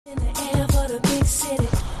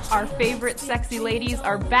Our favorite sexy ladies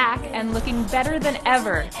are back and looking better than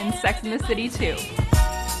ever in Sex and the City 2.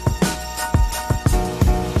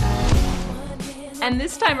 And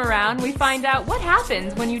this time around, we find out what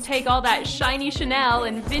happens when you take all that shiny Chanel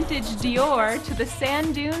and vintage Dior to the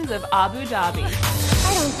sand dunes of Abu Dhabi.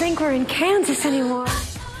 I don't think we're in Kansas anymore.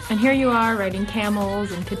 And here you are, riding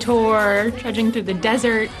camels and couture, trudging through the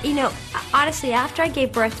desert. You know, honestly, after I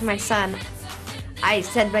gave birth to my son, I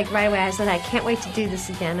said, like, right away, I said, I can't wait to do this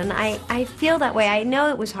again. And I feel that way. I know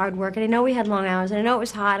it was hard work, and I know we had long hours, and I know it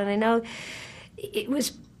was hot, and I know it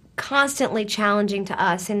was constantly challenging to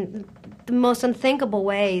us in the most unthinkable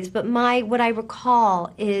ways. But what I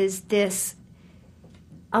recall is this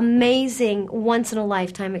amazing,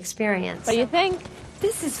 once-in-a-lifetime experience. What do you think?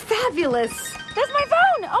 This is fabulous. That's my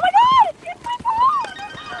phone. Oh, my God. It's my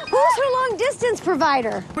phone. Who's her long-distance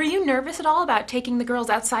provider? Were you nervous at all about taking the girls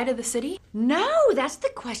outside of the city? No, that's the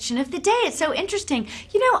question of the day. It's so interesting.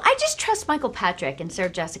 You know, I just trust Michael Patrick and Sarah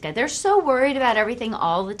Jessica. They're so worried about everything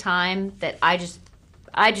all the time that I just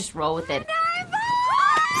roll with it.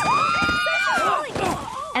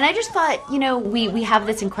 And I just thought, you know, we have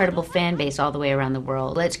this incredible fan base all the way around the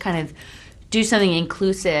world. Let's kind of do something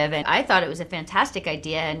inclusive. And I thought it was a fantastic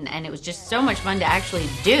idea, and it was just so much fun to actually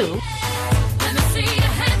do.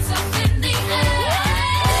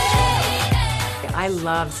 I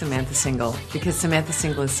love Samantha Single because Samantha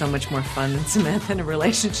Single is so much more fun than Samantha in a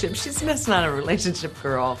relationship. She's just not a relationship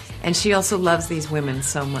girl. And she also loves these women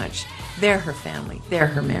so much. They're her family. They're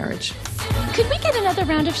her marriage. Could we get another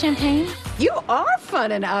round of champagne? You are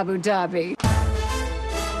fun in Abu Dhabi.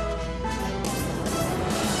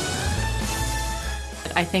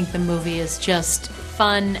 I think the movie is just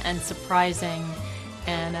fun and surprising.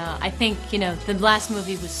 And I think, you know, the last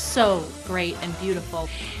movie was so great and beautiful.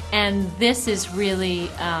 And this is really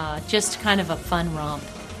just kind of a fun romp.